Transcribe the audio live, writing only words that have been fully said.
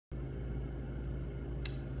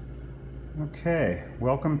Okay,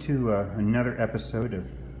 welcome to another episode of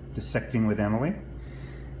Dissecting with Emily.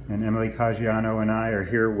 And Emily Caggiano and I are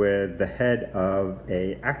here with the head of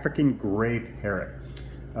an African gray parrot,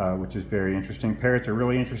 which is very interesting. Parrots are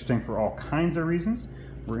really interesting for all kinds of reasons.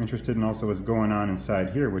 We're interested in also what's going on inside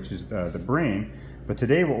here, which is the brain. But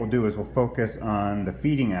today what we'll do is we'll focus on the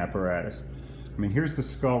feeding apparatus. I mean, here's the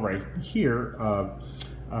skull right here of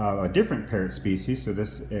a different parrot species. So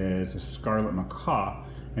this is a Scarlet Macaw.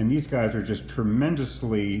 And these guys are just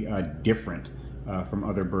tremendously different from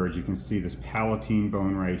other birds. You can see this palatine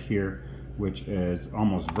bone right here, which is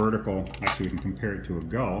almost vertical. Actually, we can compare it to a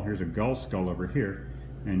gull. Here's a gull skull over here.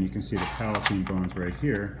 And you can see the palatine bones right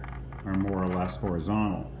here are more or less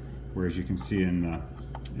horizontal. Whereas you can see in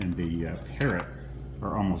the parrot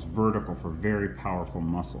are almost vertical for very powerful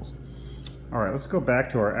muscles. All right, let's go back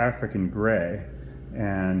to our African gray.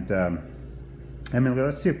 And Emily,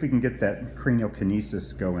 let's see if we can get that cranial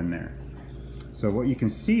kinesis going there. So what you can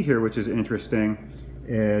see here, which is interesting,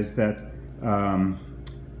 is that,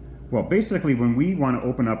 well, basically when we want to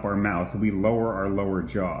open up our mouth, we lower our lower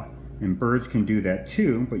jaw. And birds can do that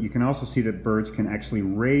too, but you can also see that birds can actually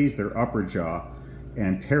raise their upper jaw,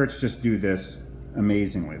 and parrots just do this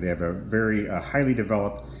amazingly. They have a very highly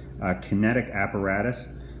developed kinetic apparatus.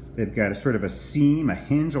 They've got a sort of a seam, a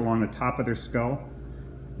hinge along the top of their skull.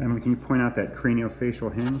 Emily, can you point out that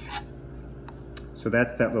craniofacial hinge? So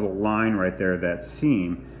that's that little line right there, that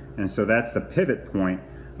seam. And so that's the pivot point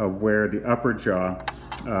of where the upper jaw,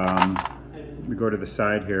 we go to the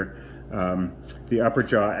side here, the upper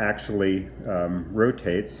jaw actually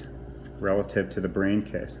rotates relative to the brain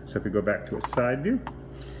case. So if we go back to a side view,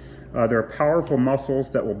 there are powerful muscles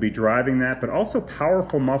that will be driving that, but also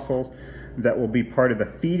powerful muscles that will be part of the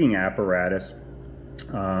feeding apparatus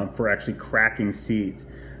for actually cracking seeds.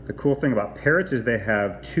 The cool thing about parrots is they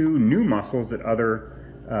have two new muscles that other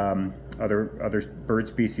bird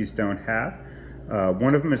species don't have.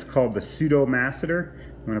 One of them is called the Pseudo Masseter.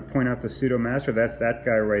 I'm going to point out the Pseudo Masseter. That's that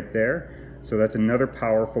guy right there. So that's another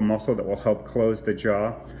powerful muscle that will help close the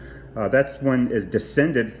jaw. That's one is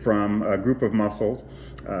descended from a group of muscles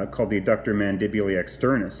called the Adductor mandibuli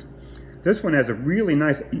externus. This one has a really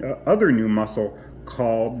nice other new muscle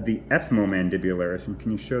called the Fmo Mandibularis. And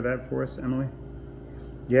can you show that for us, Emily?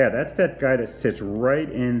 Yeah, that's that guy that sits right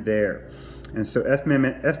in there. And so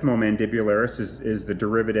Fmo Mandibularis is the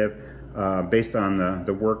derivative based on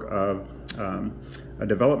the work of a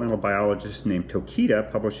developmental biologist named Tokita,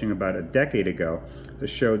 publishing about a decade ago, that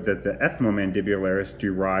showed that the Fmo Mandibularis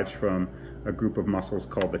derives from a group of muscles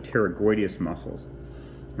called the Pterygoid Muscles.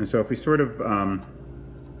 And so if we sort of,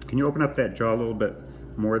 can you open up that jaw a little bit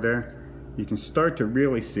more there? You can start to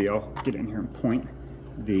really see, I'll get in here and point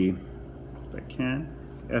if I can.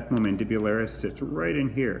 Fmo Mandibularis sits right in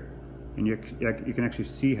here, and you can actually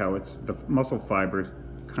see how the muscle fibers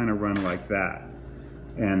kind of run like that.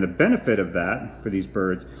 And the benefit of that for these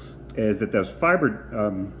birds is that those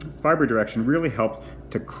fiber direction really helps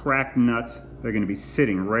to crack nuts. They're going to be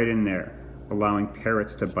sitting right in there, allowing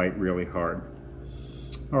parrots to bite really hard.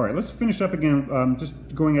 All right, let's finish up again, just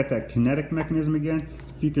going at that kinetic mechanism again.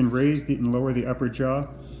 If you can raise and lower the upper jaw,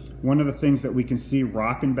 one of the things that we can see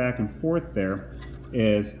rocking back and forth there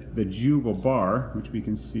is the jugal bar, which we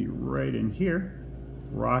can see right in here,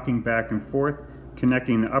 rocking back and forth,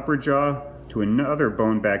 connecting the upper jaw to another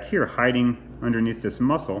bone back here, hiding underneath this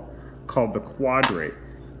muscle called the quadrate.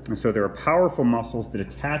 And so there are powerful muscles that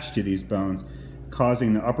attach to these bones,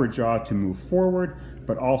 causing the upper jaw to move forward,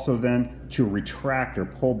 but also then to retract or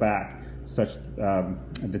pull back, such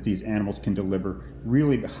that these animals can deliver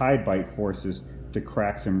really high bite forces to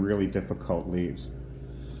crack some really difficult leaves.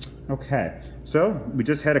 Okay, so we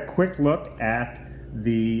just had a quick look at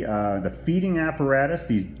the feeding apparatus,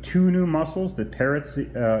 these two new muscles that parrots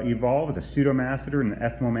evolved, the Pseudo Masseter and the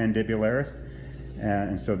Fmo Mandibularis.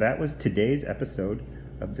 And so that was today's episode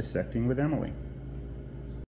of Dissecting with Emily.